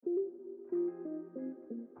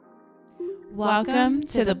Welcome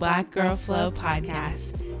to the Black Girl Flow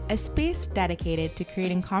podcast, a space dedicated to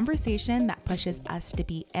creating conversation that pushes us to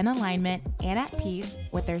be in alignment and at peace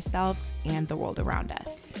with ourselves and the world around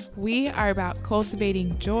us. We are about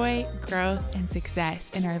cultivating joy, growth, and success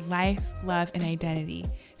in our life, love, and identity.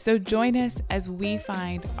 So join us as we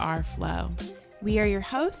find our flow. We are your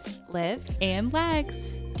hosts, Liv and Lex,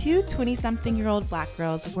 two 20-something-year-old Black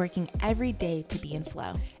girls working every day to be in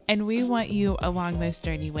flow. And we want you along this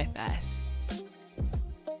journey with us.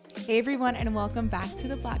 Hey everyone, and welcome back to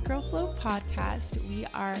the Black Girl Flow podcast. We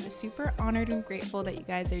are super honored and grateful that you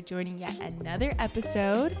guys are joining yet another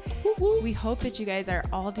episode. We hope that you guys are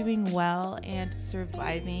all doing well and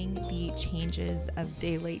surviving the changes of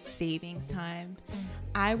daylight savings time.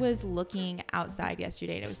 I was looking outside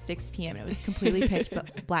yesterday and it was 6 p.m. and it was completely pitch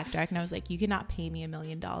black dark, and I was like, you cannot pay me $1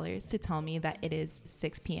 million to tell me that it is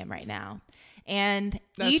 6 p.m. right now. And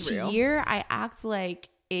That's each real. year I act like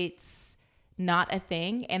it's not a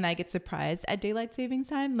thing, and I get surprised at daylight savings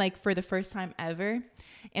time, like for the first time ever.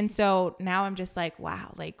 And so now I'm just like,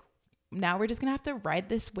 wow, like now we're just gonna have to ride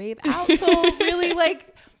this wave out till really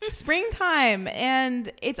like springtime,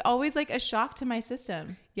 and it's always like a shock to my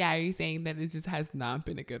system. Yeah, are you saying that it just has not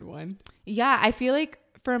been a good one? Yeah, I feel like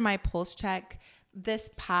for my pulse check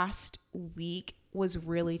this past week was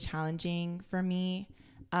really challenging for me.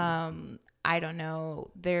 I don't know.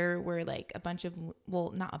 There were like a bunch of, well,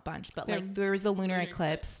 not a bunch, but like there was a lunar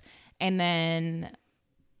eclipse. And then,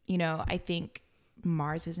 you know, I think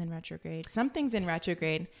Mars is in retrograde. Something's in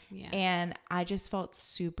retrograde. Yeah. And I just felt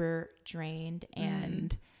super drained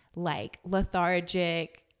and like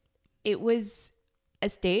lethargic. It was a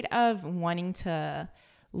state of wanting to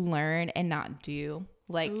learn and not do.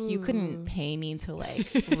 Like you couldn't pay me to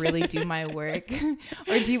like really do my work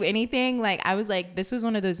or do anything. Like I was like, this was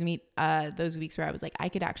one of those weeks where I was like, I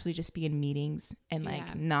could actually just be in meetings and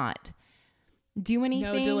like not do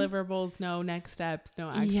anything. No deliverables, no next steps, no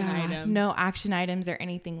action items. No action items or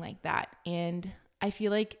anything like that. And I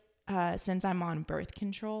feel like since I'm on birth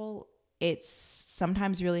control, it's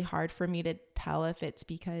sometimes really hard for me to tell if it's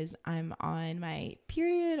because I'm on my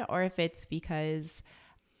period or if it's because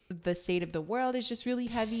the state of the world is just really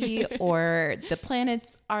heavy or the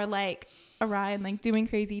planets are like awry and like doing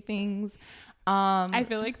crazy things. I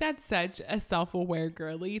feel like that's such a self-aware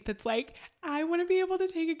girly that's like, I want to be able to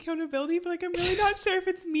take accountability, but like I'm really not sure if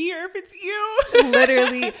it's me or if it's you.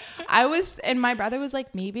 Literally, and my brother was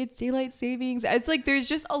like, maybe it's daylight savings. It's like there's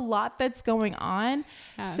just a lot that's going on.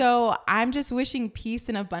 Yeah. So I'm just wishing peace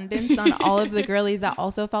and abundance on all of the girlies that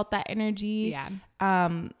also felt that energy.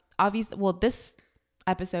 Yeah. Obviously, well, this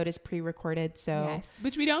episode is pre-recorded, so yes,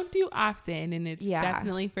 which we don't do often, and it's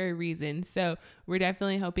definitely for a reason. So we're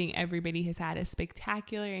definitely hoping everybody has had a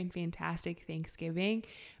spectacular and fantastic Thanksgiving.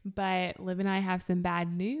 But Liv and I have some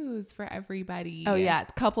bad news for everybody. Oh yeah,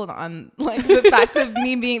 coupled on like the fact of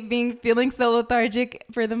me feeling so lethargic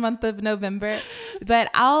for the month of November. But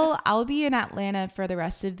I'll be in Atlanta for the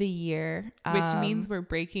rest of the year, which means we're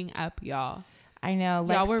breaking up, y'all. I know.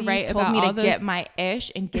 Y'all were right told about me all to get my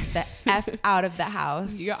ish and get the F out of the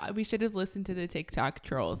house. Yeah, we should have listened to the TikTok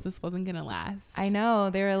trolls. This wasn't going to last. I know.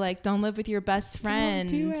 They were like, don't live with your best friend.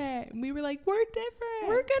 Don't do it. And we were like, we're different.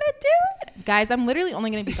 We're going to do it. Guys, I'm literally only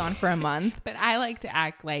going to be gone for a month. But I like to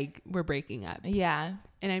act like we're breaking up. Yeah.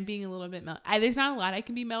 And I'm being a little bit, there's not a lot I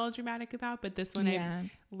can be melodramatic about, but this one, I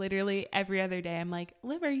literally every other day, I'm like,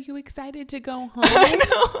 Liv, are you excited to go home? I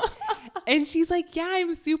know. And she's like, yeah,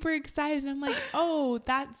 I'm super excited. And I'm like, oh,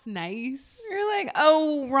 that's nice. You're like,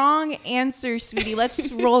 oh, wrong answer, sweetie.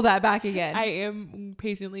 Let's roll that back again. I am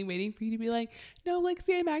patiently waiting for you to be like, no,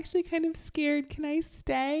 Lexi, I'm actually kind of scared. Can I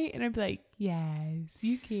stay? And I'd be like, yes,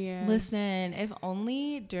 you can. Listen, if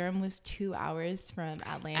only Durham was 2 hours from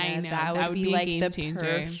Atlanta, I know, that would be like the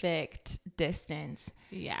changer. Perfect distance.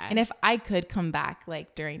 Yeah. And if I could come back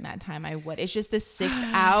like during that time, I would. It's just the 6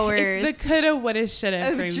 hours. It's the coulda, woulda,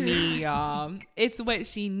 shoulda for me, y'all. It's what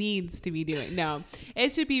she needs to be doing. No,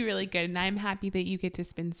 it should be really good. And I'm happy that you get to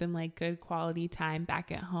spend some like good quality time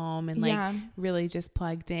back at home and like really just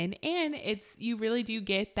plugged in. And you really do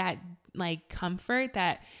get that like comfort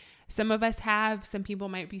that some of us have, some people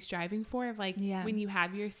might be striving for, of like when you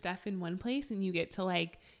have your stuff in one place and you get to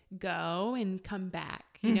like go and come back.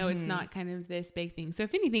 You know, it's not kind of this big thing. So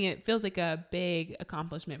if anything, it feels like a big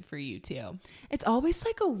accomplishment for you too. It's always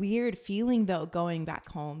like a weird feeling though, going back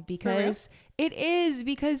home, because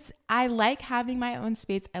because I like having my own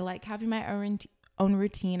space. I like having my own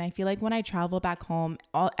routine. I feel like when I travel back home,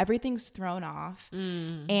 everything's thrown off.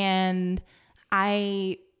 And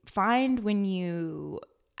I find when you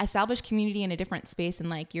establish community in a different space and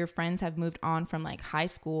like your friends have moved on from like high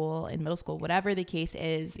school and middle school, whatever the case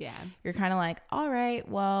is, you're kind of like, all right,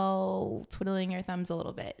 well, twiddling your thumbs a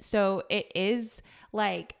little bit. So it is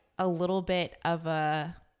like a little bit of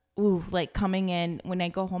a, like coming in when I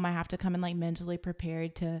go home, I have to come in like mentally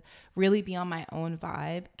prepared to really be on my own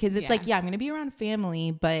vibe. Cause it's like, I'm going to be around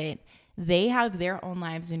family, but they have their own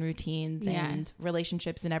lives and routines and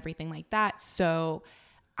relationships and everything like that. So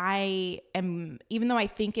I am, even though I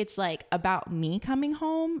think it's like about me coming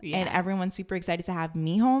home and everyone's super excited to have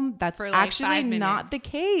me home, that's like actually not the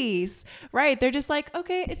case, right? They're just like,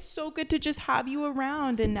 okay, it's so good to just have you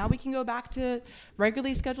around and now we can go back to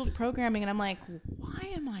regularly scheduled programming. And I'm like, why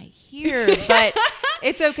am I here? But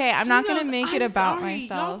it's okay. I'm not going to make it about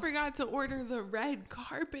myself. Y'all forgot to order the red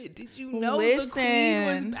carpet. Did you know the queen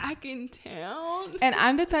was back in town? And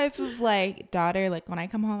I'm the type of like daughter, like when I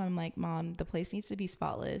come home, I'm like, Mom, the place needs to be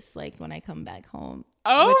spotless. Like when I come back home.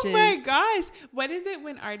 Oh my gosh. What is it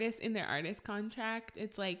when artists in their artist contract,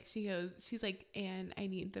 it's like she's like, and I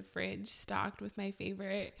need the fridge stocked with my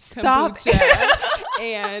favorite kombucha.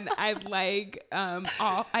 And I'd like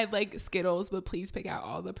Skittles, but please pick out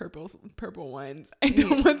all the purple ones. I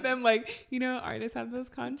don't want them like, artists have those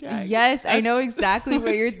contracts. Yes, I know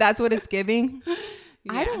exactly that's what it's giving.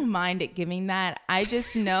 I don't mind it giving that. I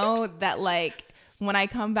just know that like when I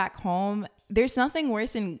come back home, there's nothing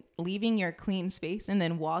worse than leaving your clean space and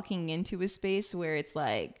then walking into a space where it's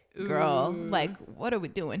like, girl, like, what are we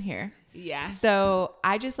doing here? Yeah. So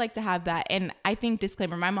I just like to have that. And I think,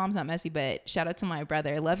 disclaimer, my mom's not messy, but shout out to my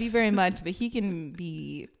brother. Love you very much, but he can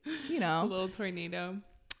be, a little tornado.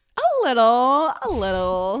 A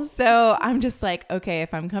little. So I'm just like, okay,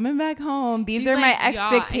 if I'm coming back home, these are my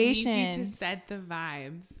expectations. I need you to set the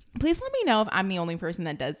vibes. Please let me know if I'm the only person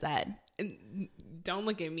that does that. Don't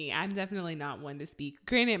look at me. I'm definitely not one to speak.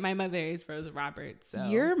 Granted, my mother is Rosa Roberts. So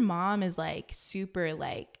your mom is like super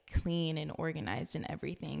like clean and organized and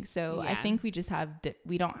everything. So I think we just have, if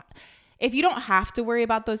you don't have to worry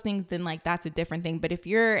about those things, then like that's a different thing. But if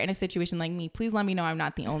you're in a situation like me, please let me know I'm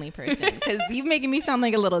not the only person because you're making me sound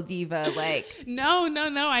like a little diva. Like no.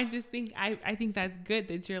 I just think I think that's good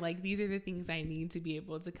that you're like, these are the things I need to be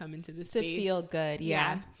able to come into this space. To feel good.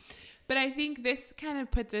 Yeah. But I think this kind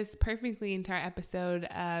of puts us perfectly into our episode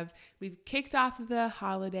of we've kicked off the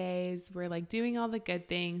holidays. We're like doing all the good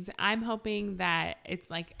things. I'm hoping that it's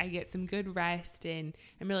like I get some good rest, and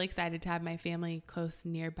I'm really excited to have my family close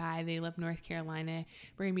nearby. They live North Carolina.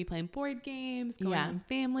 We're going to be playing board games, going on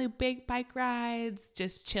family big bike rides,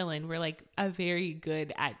 just chilling. We're like a very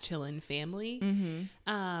good at chilling family. Mm-hmm.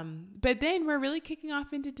 But then we're really kicking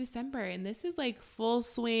off into December, and this is like full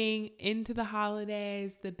swing into the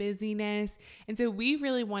holidays, the busyness. And so we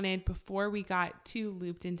really wanted, before we got too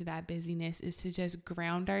looped into that busyness, is to just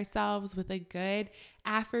ground ourselves with a good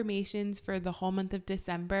affirmations for the whole month of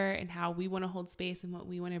December and how we want to hold space and what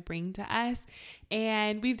we want to bring to us.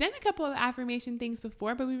 And we've done a couple of affirmation things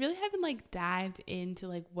before, but we really haven't like dived into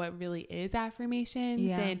like what really is affirmations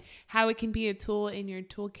and how it can be a tool in your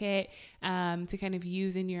toolkit to kind of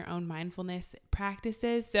use in your own mindfulness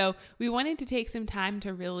practices. So we wanted to take some time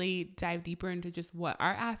to really dive deeper into just what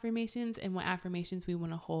are affirmations and what affirmations we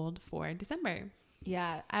want to hold for December.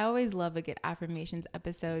 Yeah, I always love a good affirmations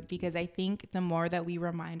episode because I think the more that we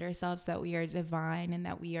remind ourselves that we are divine and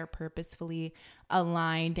that we are purposefully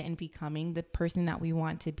aligned and becoming the person that we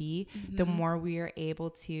want to be, the more we are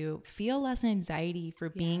able to feel less anxiety for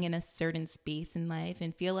being in a certain space in life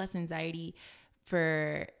and feel less anxiety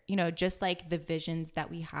for, just like the visions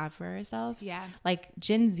that we have for ourselves. Yeah. Like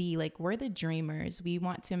Gen Z, like we're the dreamers. We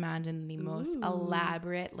want to imagine the most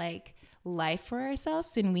elaborate, like life for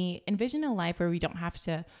ourselves, and we envision a life where we don't have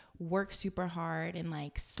to work super hard and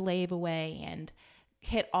like slave away and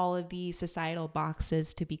hit all of these societal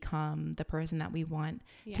boxes to become the person that we want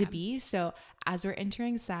to be. So as we're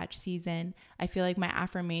entering Sag season, I feel like my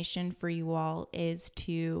affirmation for you all is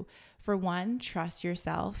to, for one, trust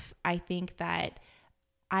yourself. I think that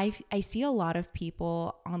I see a lot of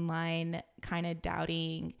people online kind of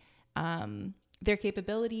doubting their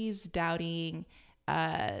capabilities, doubting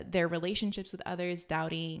their relationships with others,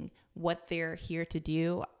 doubting what they're here to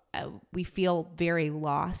do. We feel very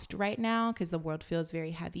lost right now because the world feels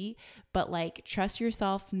very heavy, but like trust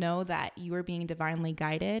yourself, know that you are being divinely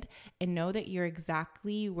guided, and know that you're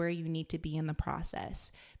exactly where you need to be in the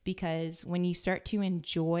process, because when you start to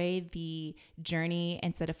enjoy the journey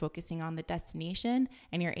instead of focusing on the destination,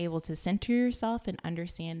 and you're able to center yourself and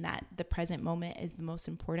understand that the present moment is the most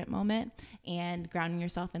important moment, and grounding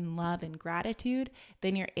yourself in love and gratitude,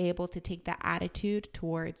 then you're able to take that attitude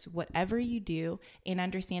towards whatever you do and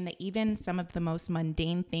understand that even some of the most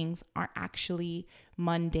mundane things aren't actually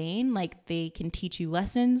mundane. Like, they can teach you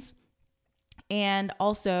lessons. And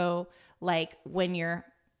also, like, when you're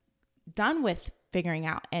done with figuring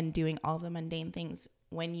out and doing all the mundane things,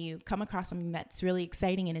 when you come across something that's really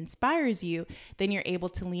exciting and inspires you, then you're able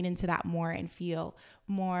to lean into that more and feel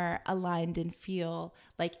more aligned and feel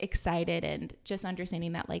like excited, and just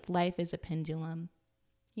understanding that like life is a pendulum.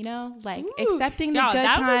 You know, like accepting the good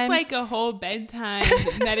times. That was like a whole bedtime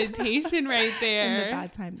meditation right there. And the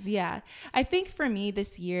bad times. Yeah. I think for me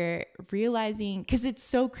this year, realizing, because it's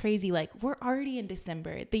so crazy, like we're already in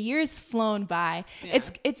December. The year's flown by. Yeah.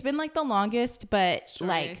 It's been like the longest, but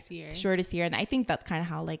shortest year. And I think that's kind of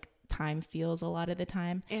how like time feels a lot of the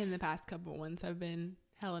time. And the past couple ones have been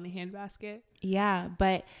hell in a handbasket. Yeah.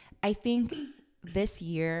 But I think this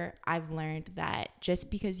year I've learned that just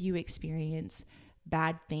because you experience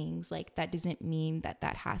bad things, like that doesn't mean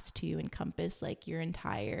that has to encompass like your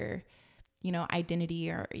entire, you know, identity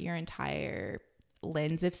or your entire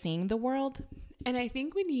lens of seeing the world. And I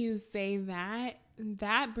think when you say that,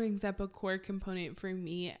 that brings up a core component for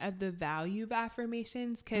me of the value of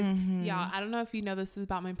affirmations. Because y'all, I don't know if you know this is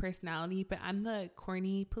about my personality, but I'm the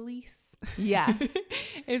corny police. Yeah.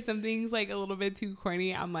 If something's like a little bit too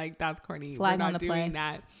corny, I'm like, that's corny. Flag We're not on the doing play.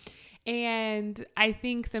 that. And I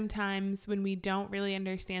think sometimes when we don't really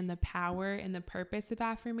understand the power and the purpose of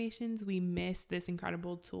affirmations, we miss this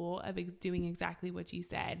incredible tool of doing exactly what you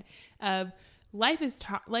said. Of life is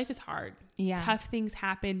hard. Yeah. Tough things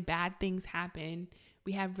happen. Bad things happen.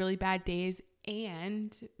 We have really bad days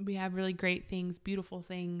and we have really great things, beautiful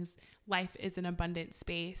things. Life is an abundant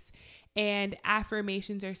space. And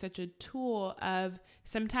affirmations are such a tool of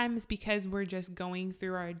sometimes, because we're just going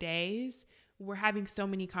through our days, we're having so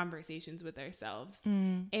many conversations with ourselves.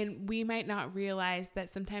 And we might not realize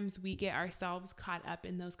that sometimes we get ourselves caught up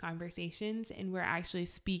in those conversations, and we're actually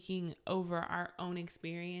speaking over our own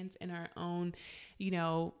experience and our own, you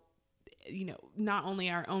know, not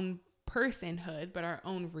only our own personhood, but our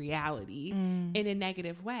own reality in a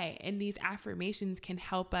negative way. And these affirmations can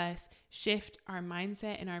help us shift our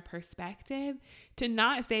mindset and our perspective to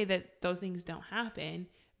not say that those things don't happen,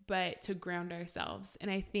 but to ground ourselves.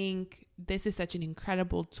 And I think this is such an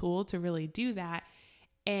incredible tool to really do that.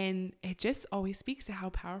 And it just always speaks to how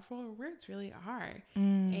powerful our words really are.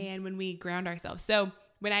 And when we ground ourselves. So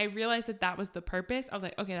when I realized that was the purpose, I was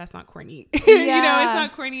like, okay, that's not corny. Yeah. You know, it's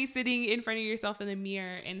not corny sitting in front of yourself in the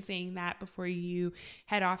mirror and saying that before you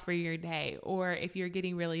head off for your day. Or if you're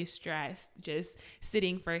getting really stressed, just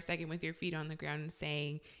sitting for a second with your feet on the ground and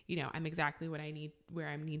saying, you know, I'm exactly what I need, where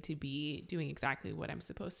I need to be, doing exactly what I'm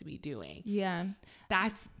supposed to be doing. Yeah.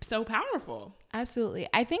 That's so powerful. Absolutely.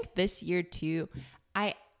 I think this year too,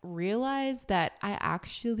 I realized that I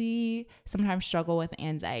actually sometimes struggle with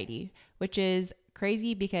anxiety, which is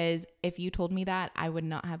crazy, because if you told me that, I would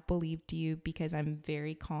not have believed you, because I'm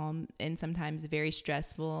very calm in sometimes very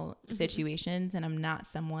stressful situations. And I'm not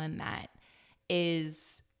someone that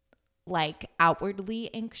is like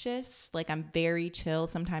outwardly anxious. Like, I'm very chill,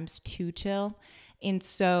 sometimes too chill. And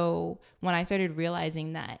so when I started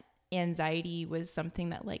realizing that anxiety was something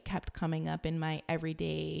that like kept coming up in my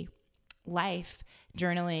everyday life,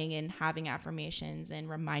 journaling and having affirmations and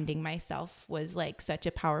reminding myself was like such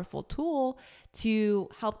a powerful tool to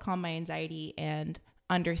help calm my anxiety and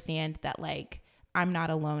understand that like I'm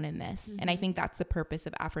not alone in this. And I think that's the purpose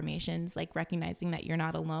of affirmations, like recognizing that you're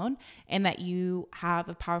not alone and that you have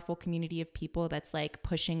a powerful community of people that's like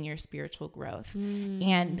pushing your spiritual growth.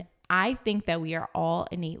 And I think that we are all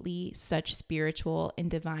innately such spiritual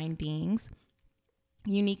and divine beings,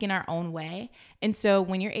 unique in our own way. And so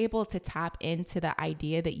when you're able to tap into the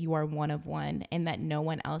idea that you are one of one and that no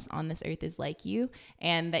one else on this earth is like you,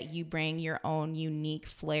 and that you bring your own unique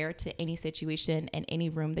flair to any situation and any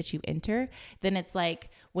room that you enter, then it's like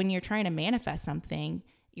when you're trying to manifest something,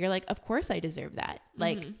 you're like, of course I deserve that.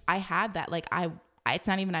 Like I have that. Like it's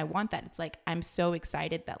not even I want that. It's like I'm so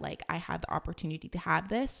excited that like I have the opportunity to have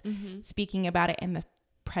this. Speaking about it in the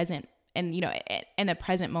present, and you know, in a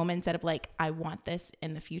present moment, instead of like I want this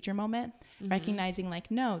in the future moment, recognizing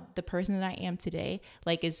like, no, the person that I am today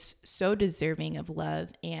like is so deserving of love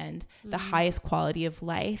and the highest quality of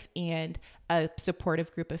life and a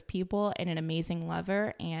supportive group of people and an amazing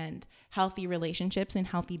lover and healthy relationships and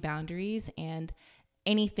healthy boundaries, and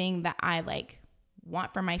anything that I like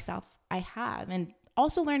want for myself, I have. And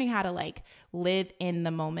also learning how to like live in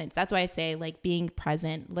the moments. That's why I say like being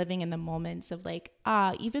present, living in the moments of like,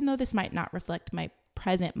 even though this might not reflect my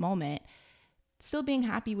present moment, still being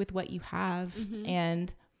happy with what you have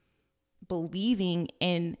and believing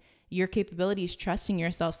in your capabilities, trusting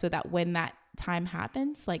yourself so that when that time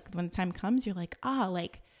happens, like when the time comes, you're like,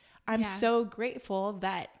 like I'm so grateful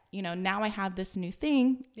that, you know, now I have this new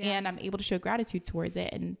thing and I'm able to show gratitude towards it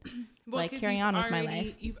and like carry on with my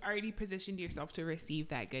life. You've already positioned yourself to receive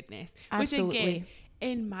that goodness. Absolutely. Which again,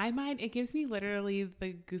 in my mind, it gives me literally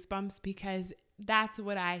the goosebumps because that's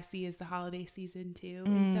what I see as the holiday season too,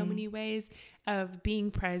 in so many ways, of being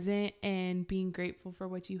present and being grateful for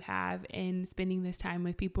what you have and spending this time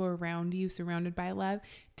with people around you, surrounded by love,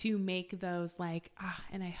 to make those like,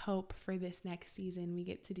 and I hope for this next season we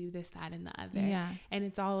get to do this, that, and the other. Yeah. And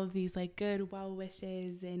it's all of these like good well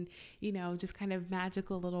wishes and, you know, just kind of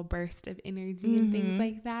magical little burst of energy and things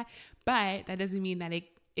like that. But that doesn't mean that it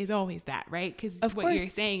is always that, right? Because what you're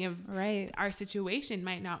saying of our situation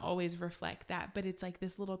might not always reflect that, but it's like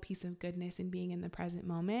this little piece of goodness and being in the present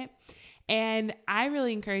moment. And I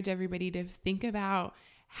really encourage everybody to think about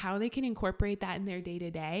how they can incorporate that in their day to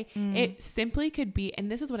day. It simply could be, and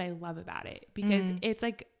this is what I love about it, because it's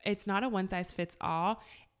like, it's not a one size fits all.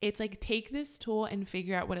 It's like, take this tool and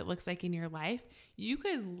figure out what it looks like in your life. You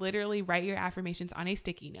could literally write your affirmations on a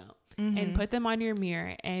sticky note and put them on your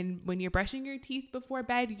mirror. And when you're brushing your teeth before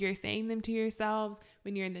bed, you're saying them to yourselves.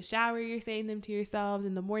 When you're in the shower, you're saying them to yourselves.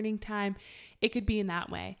 In the morning time, it could be in that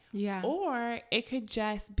way. Yeah. Or it could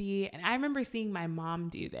just be, and I remember seeing my mom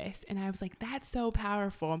do this and I was like, that's so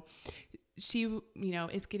powerful. She, you know,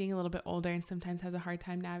 is getting a little bit older and sometimes has a hard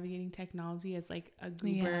time navigating technology as like a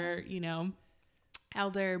goober, you know,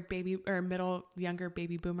 elder baby or younger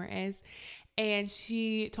baby boomer is. And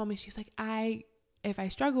she told me, she was like, if I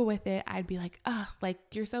struggle with it, I'd be like, like,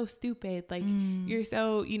 you're so stupid. Like, you're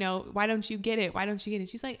so, you know, why don't you get it? Why don't you get it?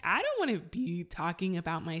 She's like, I don't want to be talking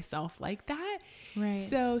about myself like that. Right.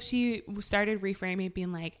 So she started reframing,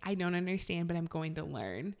 being like, I don't understand, but I'm going to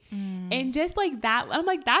learn. And just like that, I'm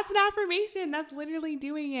like, that's an affirmation. That's literally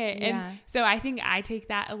doing it. Yeah. And so I think I take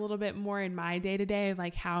that a little bit more in my day to day of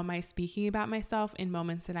like, how am I speaking about myself in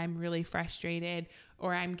moments that I'm really frustrated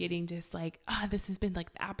or I'm getting just like, this has been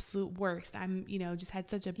like the absolute worst. I'm, you know, just had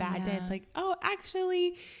such a bad day. It's like,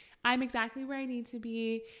 actually, I'm exactly where I need to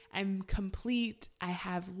be. I'm complete. I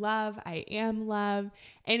have love. I am love.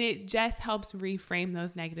 And it just helps reframe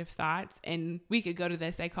those negative thoughts. And we could go to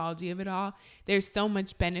the psychology of it all. There's so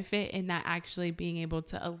much benefit in that, actually being able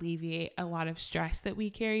to alleviate a lot of stress that we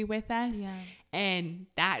carry with us. Yeah. And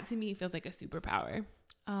that to me feels like a superpower.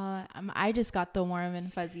 I just got the warm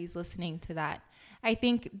and fuzzies listening to that. I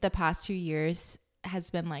think the past 2 years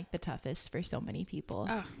has been like the toughest for so many people.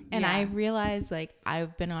 And I realized like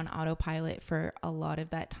I've been on autopilot for a lot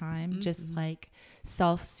of that time, just like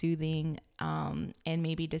self-soothing, and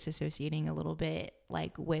maybe disassociating a little bit,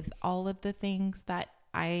 like with all of the things that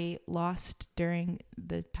I lost during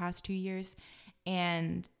the past 2 years.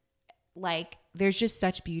 And like, there's just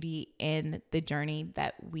such beauty in the journey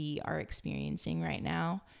that we are experiencing right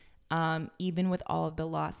now. Even with all of the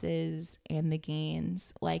losses and the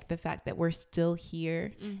gains, like the fact that we're still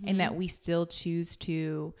here and that we still choose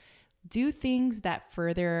to do things that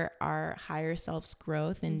further our higher self's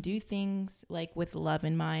growth and do things like with love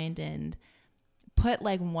in mind and put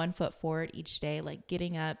like one foot forward each day, like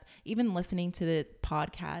getting up, even listening to the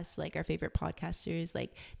podcasts, like our favorite podcasters,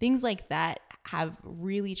 like things like that have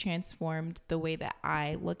really transformed the way that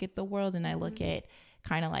I look at the world and I look at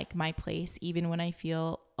kind of like my place. Even when I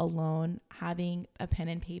feel alone, having a pen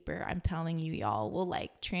and paper, I'm telling you, y'all, will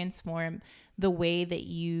like transform the way that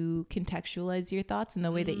you contextualize your thoughts and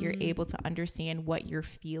the way that you're able to understand what you're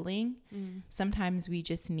feeling. Sometimes we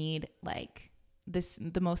just need like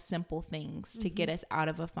the most simple things to get us out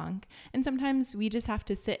of a funk, and sometimes we just have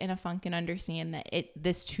to sit in a funk and understand that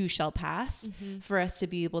this too shall pass for us to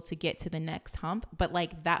be able to get to the next hump. But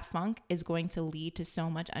like that funk is going to lead to so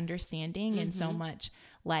much understanding and so much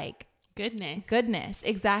like goodness.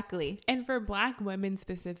 Exactly. And for Black women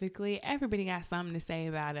specifically, everybody got something to say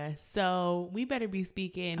about us, so we better be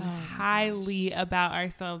speaking highly about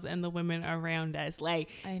ourselves and the women around us. Like,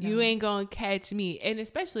 you ain't gonna catch me. And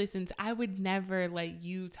especially since I would never let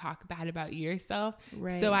you talk bad about yourself,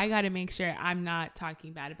 so I got to make sure I'm not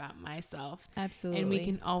talking bad about myself. Absolutely. And we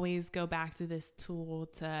can always go back to this tool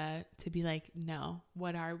to be like, no,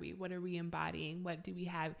 what are we embodying? What do we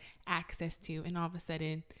have access to? And all of a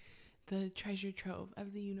sudden the treasure trove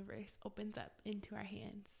of the universe opens up into our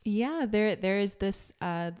hands. Yeah, there is this,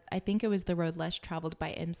 I think it was The Road Less Traveled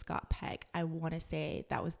by M. Scott Peck. I want to say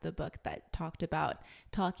that was the book that talked about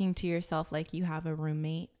talking to yourself like you have a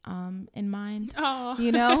roommate in mind. Oh.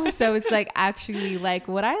 You know? So it's like, actually, like,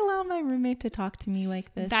 would I allow my roommate to talk to me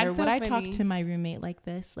like this? That's or would so I funny. talk to my roommate like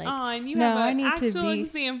this? Like, oh, and you no, have I an need to actual be,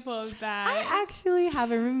 example of that. I actually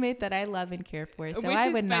have a roommate that I love and care for. So Which I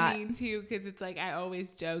is would funny not. too, because it's like, I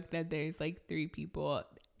always joke that there's like 3 people.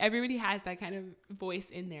 Everybody has that kind of voice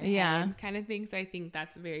in their head kind of thing. So I think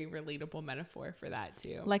that's a very relatable metaphor for that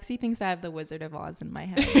too. Lexi thinks I have the Wizard of Oz in my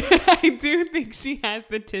head. I do think she has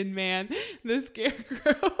the Tin Man, the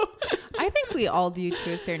Scarecrow. I think we all do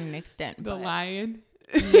to a certain extent. The lion.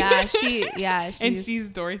 She's she's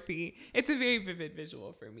Dorothy. It's a very vivid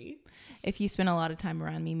visual for me. If you spend a lot of time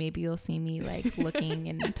around me, maybe you'll see me like looking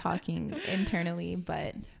and talking internally.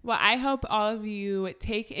 But well, I hope all of you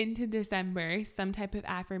take into December some type of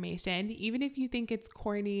affirmation, even if you think it's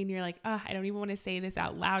corny and you're like, oh, I don't even want to say this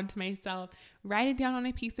out loud to myself. Write it down on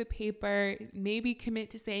a piece of paper, maybe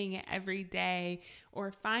commit to saying it every day,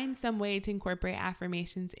 or find some way to incorporate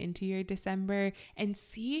affirmations into your December and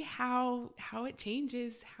see how it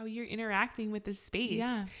changes how you're interacting with the space.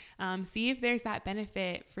 Yeah. See if there's that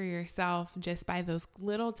benefit for yourself just by those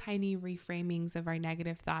little tiny reframings of our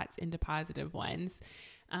negative thoughts into positive ones.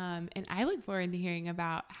 And I look forward to hearing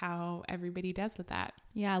about how everybody does with that.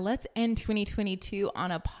 Yeah, let's end 2022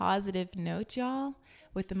 on a positive note, y'all,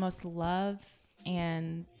 with the most love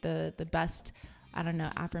and the best, I don't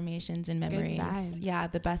know, affirmations and memories. Yeah,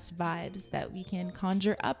 the best vibes that we can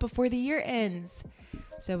conjure up before the year ends.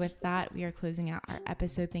 So with that, we are closing out our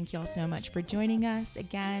episode. Thank you all so much for joining us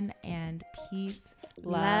again, and peace,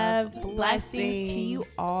 love, blessings to you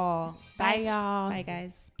all. Bye, y'all. Bye,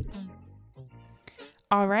 guys.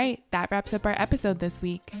 All right, that wraps up our episode this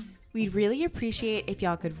week. We'd really appreciate if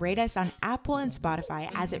y'all could rate us on Apple and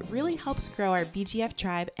Spotify, as it really helps grow our BGF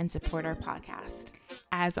tribe and support our podcast.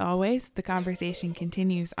 As always, the conversation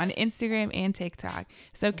continues on Instagram and TikTok,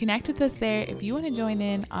 so connect with us there if you want to join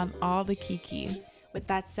in on all the kikis. With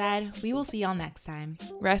that said, we will see y'all next time.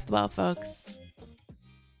 Rest well, folks.